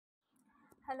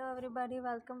Hello everybody,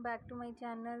 welcome back to my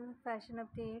channel Fashion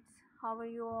Updates. How are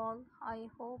you all? I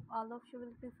hope all of you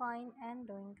will be fine and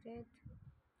doing great.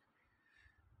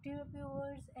 Dear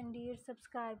viewers and dear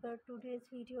subscriber, today's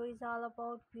video is all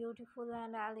about beautiful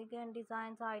and elegant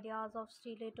designs, ideas of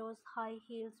stilettos, high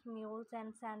heels, mules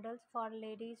and sandals for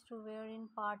ladies to wear in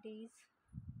parties.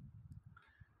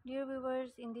 Dear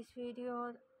viewers, in this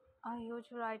video are huge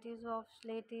varieties of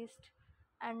latest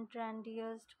and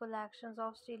trendiest collections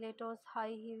of stilettos, high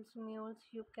heels, mules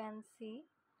you can see.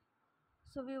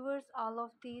 So viewers, all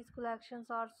of these collections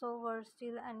are so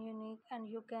versatile and unique, and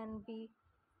you can be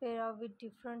pair up with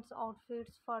different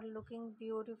outfits for looking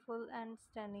beautiful and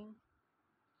stunning.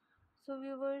 So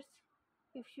viewers,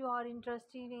 if you are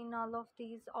interested in all of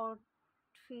these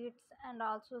outfits and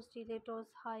also stilettos,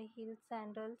 high heel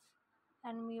sandals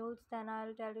and mules, then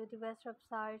I'll tell you the best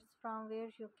websites from where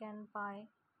you can buy.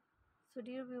 So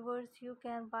dear viewers, you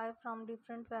can buy from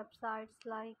different websites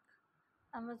like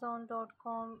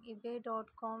Amazon.com,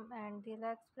 eBay.com and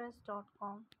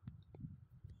TheAliExpress.com.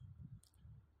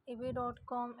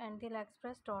 eBay.com and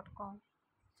TheAliExpress.com.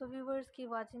 So viewers, keep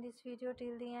watching this video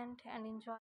till the end and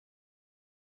enjoy.